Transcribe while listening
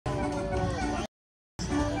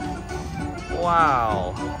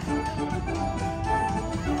Wow.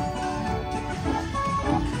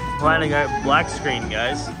 Running a black screen,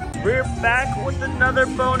 guys. We're back with another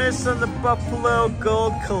bonus on the Buffalo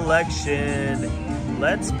Gold Collection.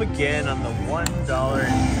 Let's begin on the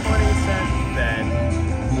 $1.20 bet.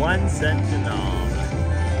 1 cent denom.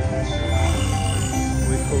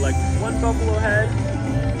 We collect 1 buffalo head.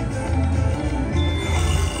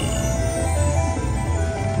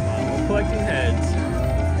 We're collecting heads.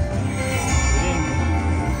 We didn't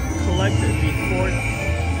collect the 4th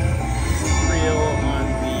reel on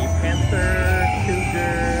the Panther,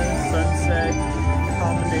 Cougar, Sunset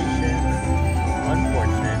combination.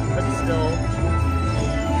 Unfortunate, but still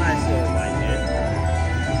nice little line hit.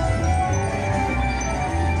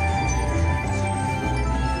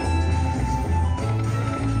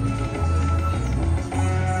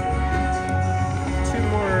 Two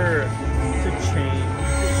more to change.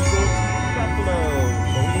 Buffalo,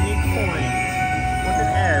 but we need coins with an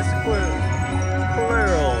S, plural.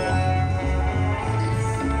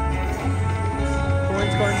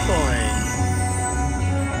 Coins.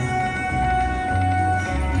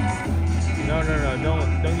 No,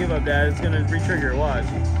 don't give up, Dad. It's gonna re-trigger, watch.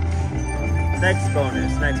 Next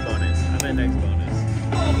bonus. I meant next bonus.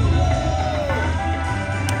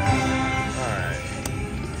 Alright.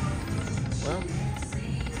 Well,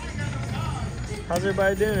 how's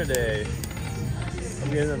everybody doing today?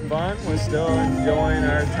 Hope you guys having fun. We're still enjoying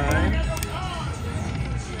our time.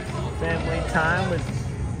 Family time with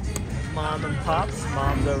Mom and Pops.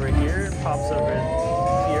 Mom's over here, Pop's over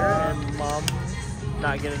here, and Mom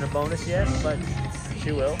not getting a bonus yet, but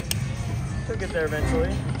she will. She'll get there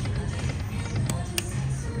eventually.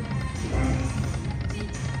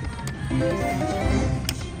 Come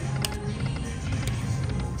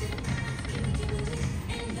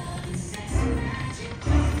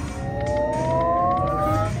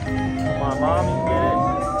on, Mom, you can get it.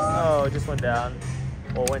 Oh, it just went down.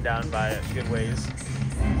 Well, it went down by a good ways.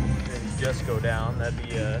 Didn't just go down. That'd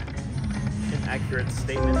be an accurate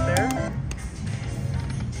statement there.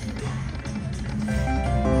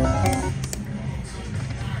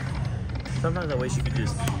 Sometimes I wish you could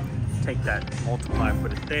just take that multiplier,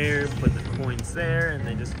 put it there, put the coins there, and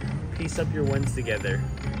then just piece up your wins together.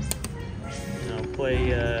 You know,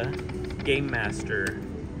 play Game Master,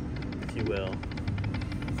 if you will.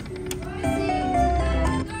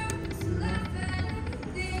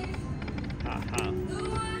 Haha.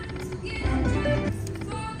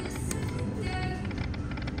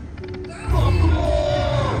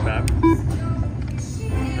 We're back.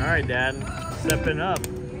 Alright, Dad, stepping up.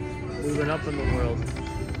 Moving up in the world.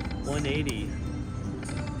 180.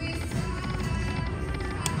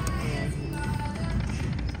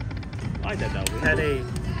 I like that though. We had a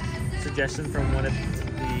suggestion from one of the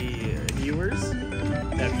viewers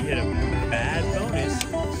that if you hit a bad bonus,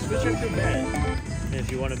 switch up your bet. And if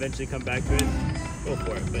you want to eventually come back to it, go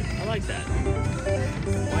for it. But I like that.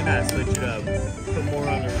 Why not switch it up? Put more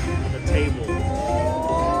on the table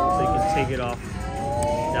so you can take it off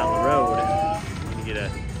down the road and get a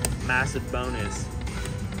massive bonus.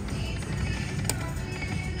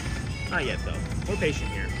 Not yet though. We're patient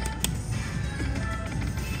here.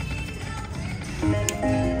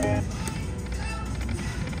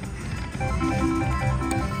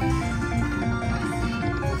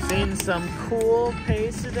 We've seen some cool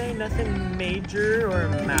pays today. Nothing major or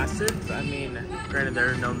massive. I mean, granted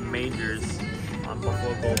there are no majors on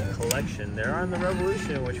Buffalo Gold Collection. There are on the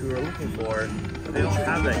Revolution, which we were looking for, but they don't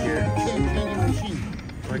have that here.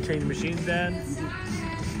 Want to change machines, Dad?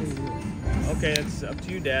 Okay, it's up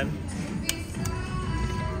to you, Dad.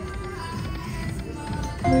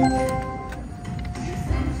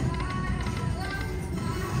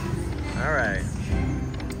 Alright.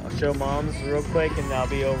 I'll show Mom's real quick and I'll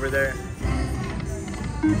be over there.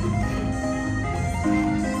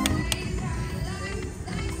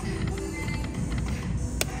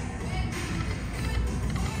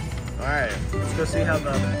 Alright, let's go see how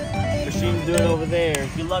the machine's doing over there.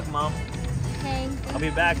 Good luck, Mom. Okay. I'll be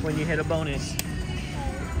back when you hit a bonus.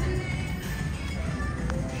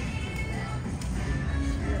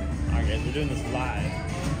 Alright guys, we're doing this live.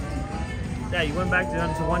 Dad, you went back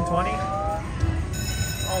down to 120?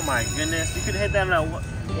 Oh my goodness, you could hit that at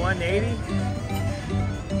 180?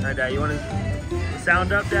 Alright, Dad, you want to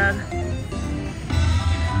sound up, Dad?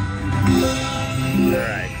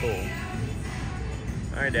 Alright, cool.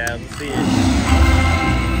 Alright, Dad, let's see it.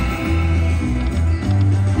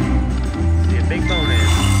 See a big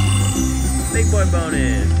bonus. Big boy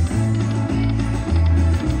bonus.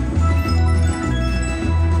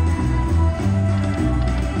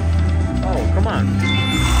 Oh, come on. We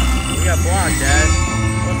got blocked, Dad.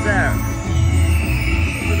 What's that?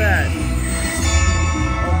 that.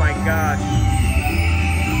 Oh my gosh.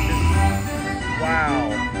 Wow.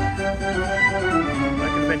 That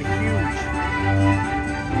could have been huge.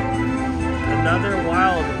 Another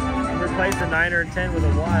wild. Replace a 9 or a 10 with a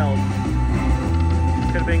wild.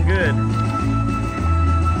 Could have been good.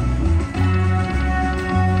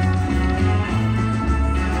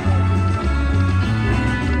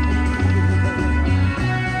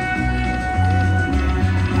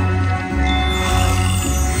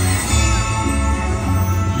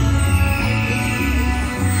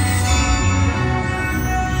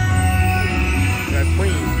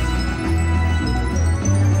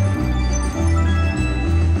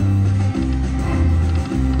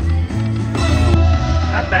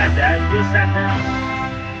 Just that now.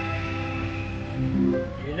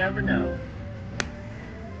 You never know.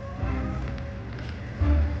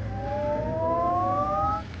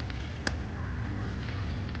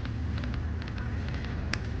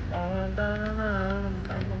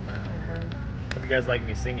 Hope you guys like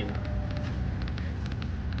me singing.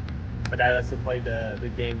 My dad likes to play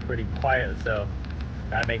the game pretty quiet, so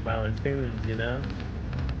gotta make my own tunes, you know?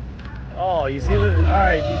 Oh, you see the...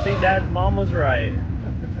 Alright, you see Dad's mom was right.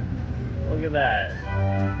 Look at that.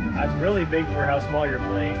 That's really big for how small you're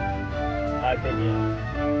playing, in my opinion.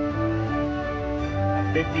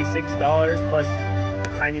 $56 plus a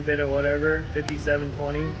tiny bit of whatever.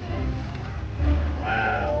 $57.20.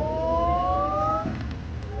 Wow.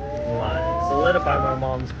 Come on. Solidify my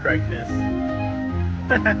mom's correctness.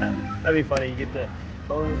 That'd be funny. You get the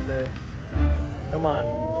bonus there. Come on.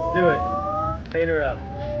 Do it. Paint her up.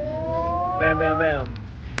 Bam, bam, bam.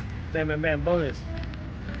 Bam, bam, bam. Bonus.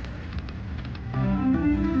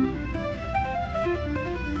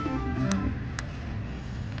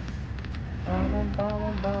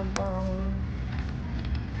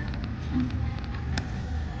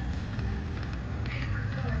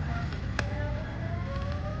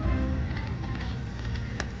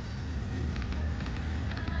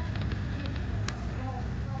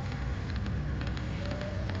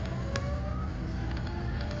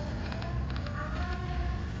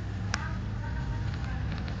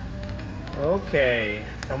 Okay,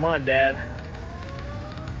 come on, Dad.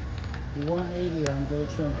 180 on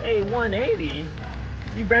those ones. Hey, 180?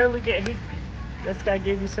 You barely get. This guy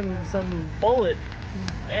gave you some bullet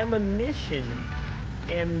ammunition.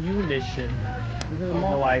 I don't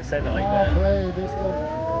know why I said it like that.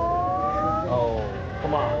 Oh,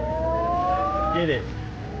 come on. Get it.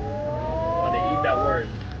 I want to eat that word.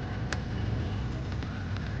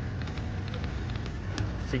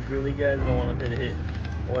 Secretly, guys, I don't want him to hit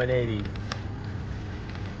 180.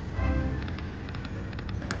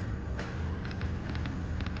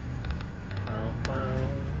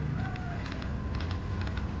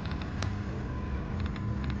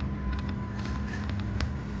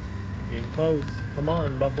 Getting close. Come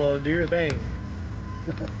on, Buffalo, do your thing.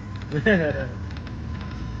 Oh,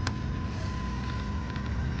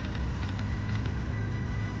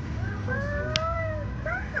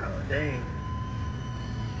 dang.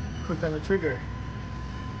 Quick on the trigger.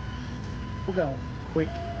 Quick.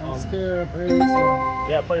 I'm scared. Play this one.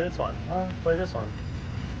 Yeah, play this one. Huh? Play this one.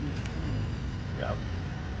 Yeah.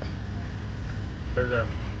 There's a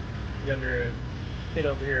younger kid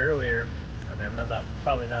over here earlier. I mean, I'm not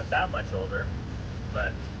probably not that much older,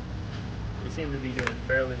 but he seemed to be doing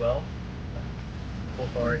fairly well.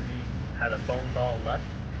 Before he had a phone call left.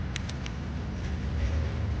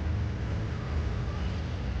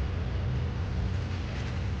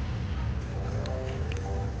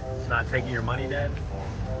 It's not taking your money, Dad?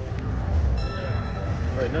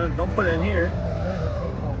 Wait, no, don't put it in here.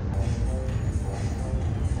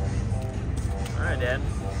 Alright, Dad.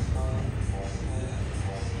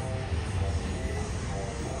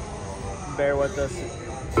 Bear with us,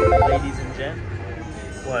 ladies and gents.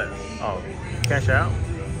 What? Oh, cash out?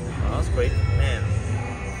 Oh, that's quick. Man.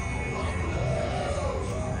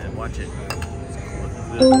 And watch it.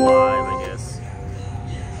 It's live, I guess.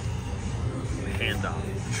 Handoff.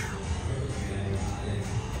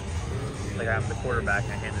 Like I'm the quarterback,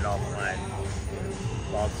 I handed off my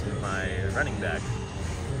ball to my running back.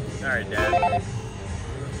 Alright, Dad.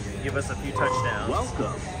 Give us a few touchdowns.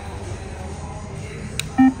 Welcome.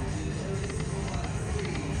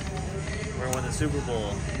 We're gonna win the Super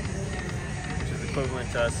Bowl, which is equivalent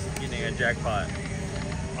to us getting a jackpot.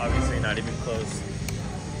 Obviously not even close,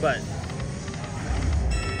 but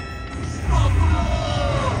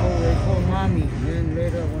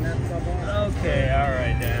okay,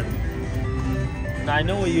 alright, Dad. Now I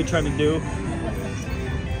know what you're trying to do.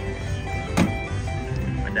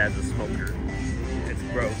 My dad's a smoker. It's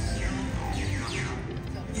gross.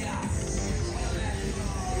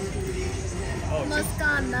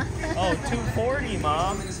 gone. Oh, 240,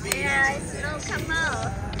 Mom. Yeah, it's still come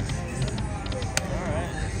out. Alright.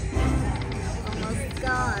 Almost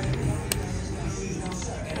gone.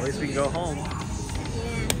 At least we can go home. Yeah.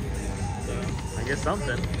 So, I guess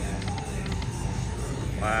something.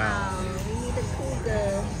 Wow. We need a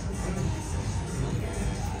cougar.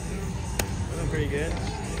 Doing pretty good.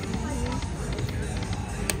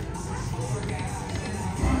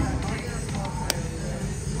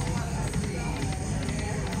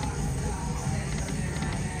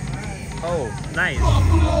 Oh, nice.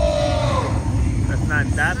 That's not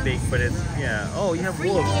that big, but it's, yeah. Oh, you have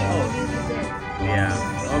wolves. Oh, yeah.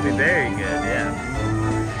 That'll be very good, yeah.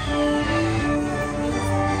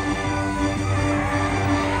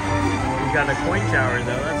 You got a coin shower,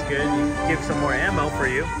 though. That's good. You give some more ammo for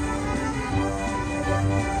you.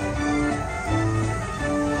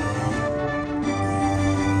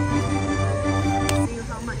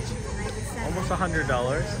 How much? Almost $100.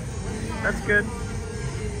 That's good.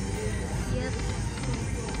 Yep.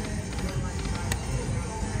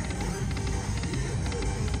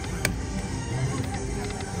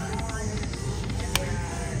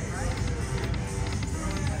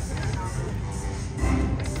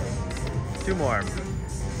 Two more.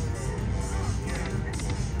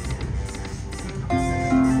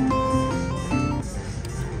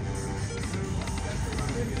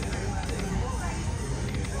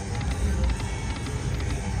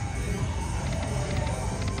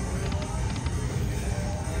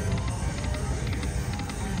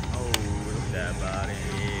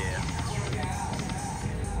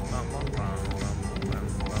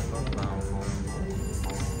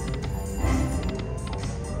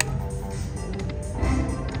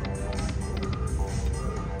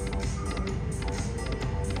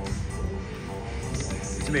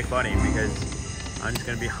 It's gonna be funny because I'm just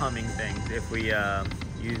gonna be humming things if we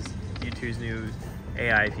use YouTube's new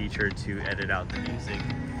AI feature to edit out the music.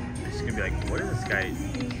 It's just gonna be like, what is this guy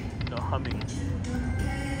humming?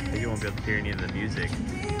 Maybe you won't be able to hear any of the music.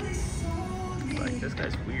 Like, this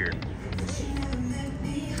guy's weird.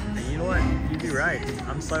 And you know what? You'd be right.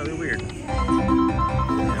 I'm slightly weird. In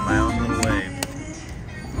my own little way.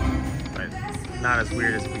 But not as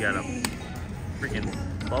weird as we got a freaking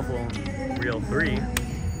Buffalo in Reel 3.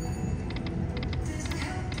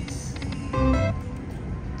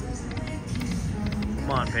 Come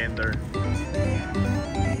on, Panther.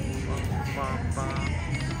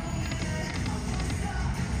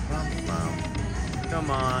 Come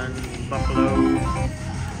on, Buffalo.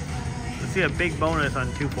 Let's see a big bonus on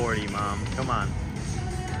 240, Mom. Come on.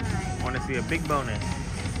 I want to see a big bonus.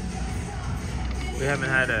 We haven't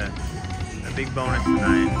had a big bonus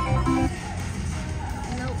tonight.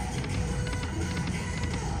 Nope.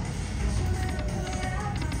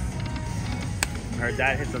 I heard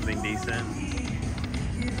that hit something decent.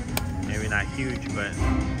 Maybe not huge, but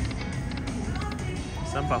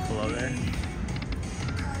some buffalo there.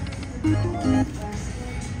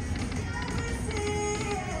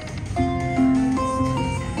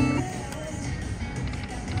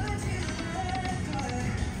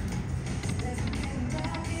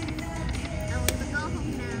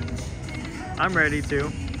 I'm ready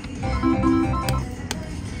to.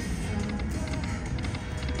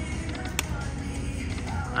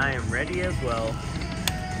 I am ready as well.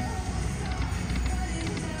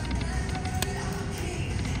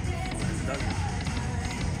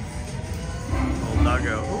 Old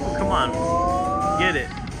doggo. Ooh, come on. Get it.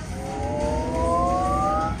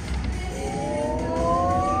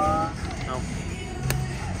 No.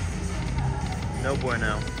 No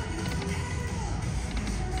bueno.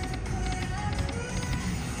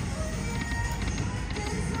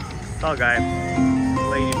 Tall guy.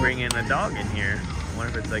 Lady bringing a dog in here. I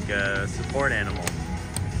wonder if it's like a support animal.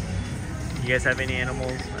 You guys have any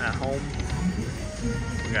animals at home?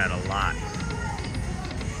 We got a lot.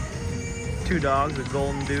 2 dogs, a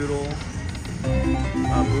golden doodle,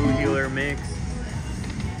 a blue heeler mix.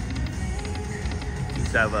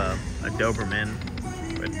 Used to have a Doberman,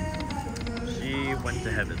 but she went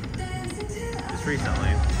to heaven just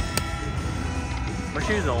recently. But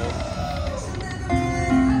she's old.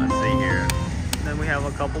 Let's see here. And then we have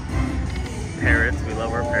a couple parrots. We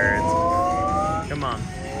love our parrots. Come on.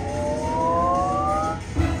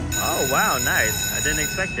 Oh wow, nice. I didn't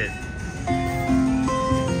expect it.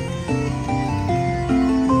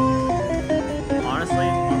 Honestly,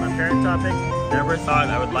 on the parrot topic, never thought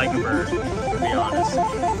I would like a bird, to be honest.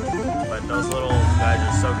 But those little guys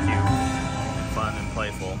are so cute, fun and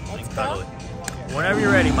playful, and cuddly. Whenever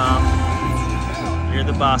you're ready, Mom. You're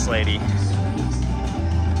the boss lady.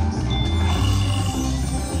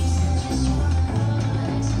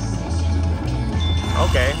 Oh,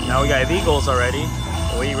 Okay, now we got Eagles already.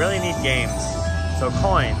 We really need games. So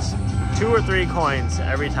coins. 2 or 3 coins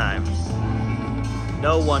every time.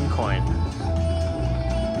 No 1 coin.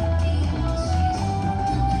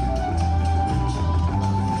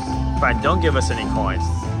 Fine, don't give us any coins.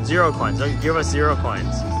 0 coins. Don't give us 0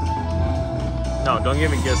 coins. No, don't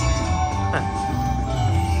give me gifts.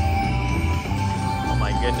 Oh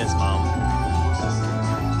my goodness, Mom.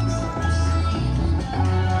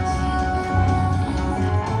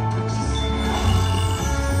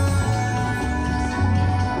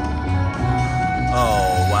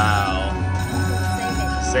 Oh, wow.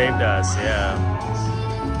 Saved us, yeah.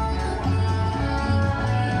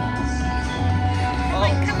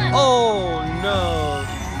 Oh no!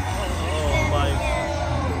 Oh my!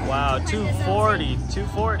 Wow, 240,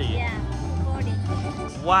 240. Yeah, 40.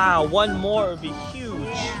 Wow, 1 more would be huge.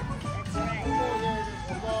 Yeah, that's right.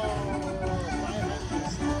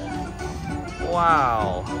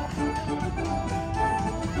 Wow.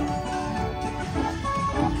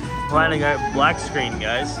 Planning a black screen,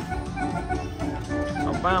 guys.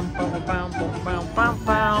 All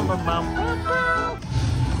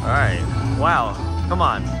right. Wow. Come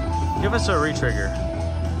on. Give us a retrigger,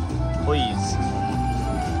 please.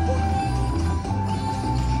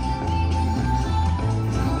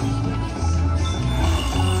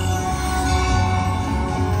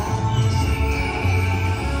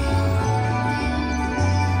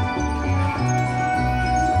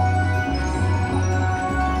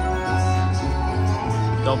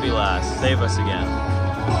 Don't be last. Save us again.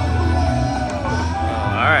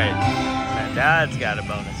 All right. And Dad's got a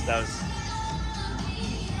bonus. That was.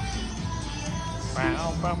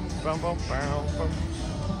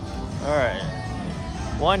 All right.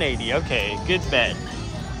 180. Okay. Good bet.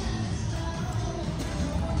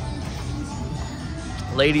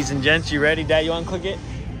 Ladies and gents, you ready? Dad, you want to click it?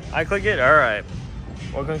 I click it? All right.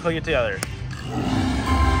 We're going to click it together.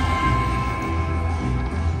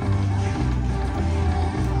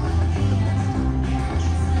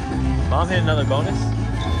 Mom hit another bonus?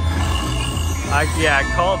 Yeah, I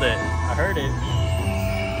called it. I heard it.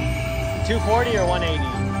 240 or 180?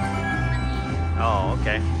 Oh,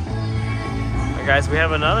 okay. Alright guys, we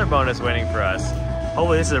have another bonus waiting for us.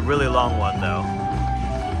 Hopefully this is a really long one though.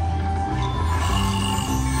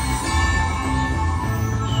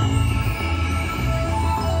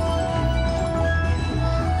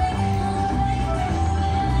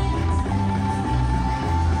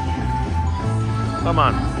 Come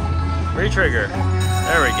on. Retrigger.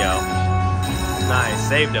 There we go. Nice,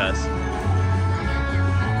 saved us.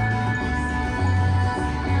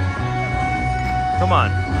 Come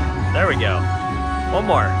on. There we go. 1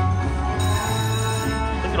 more.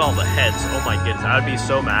 Look at all the heads. Oh my goodness. I would be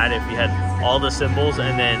so mad if we had all the symbols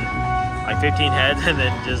and then like 15 heads and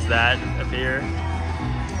then just that appear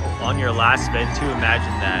on your last spin. To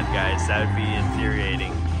imagine that, guys. That would be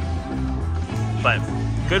infuriating. But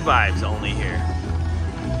good vibes only here.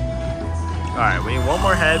 Alright, we need 1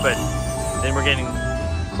 more head, but then we're getting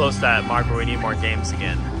close to that mark where we need more games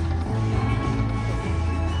again.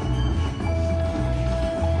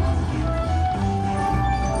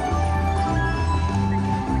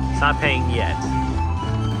 It's not paying yet,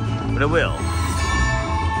 but it will.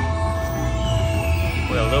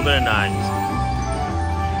 With a little bit of 9s.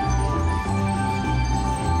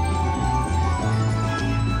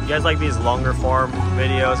 You guys like these longer form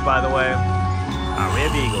videos, by the way? Alright, we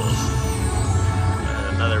have Eagles.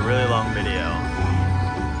 Another really long video.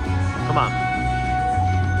 Come on.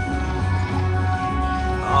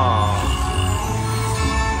 Oh.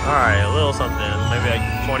 Alright, a little something. Maybe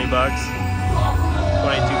like 20 bucks.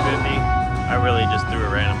 22.50. I really just threw a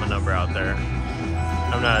random number out there.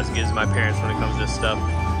 I'm not as good as my parents when it comes to this stuff.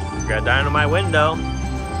 Got dynamite window.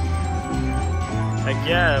 Heck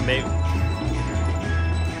yeah, maybe.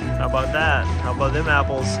 How about that? How about them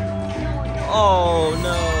apples? Oh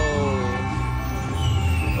no.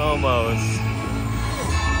 Almost.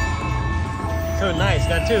 So nice,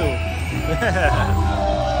 got 2.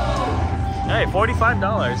 Hey,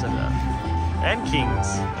 $45 and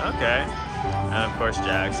kings. Okay. And of course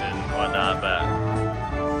jacks and whatnot, but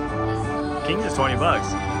kings is 20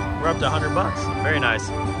 bucks. We're up to 100 bucks. Very nice.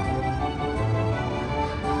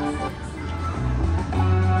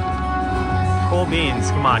 Cool beans.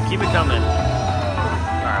 Come on, keep it coming.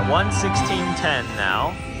 All right, 116.10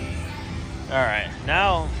 now. All right,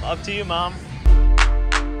 now up to you, Mom.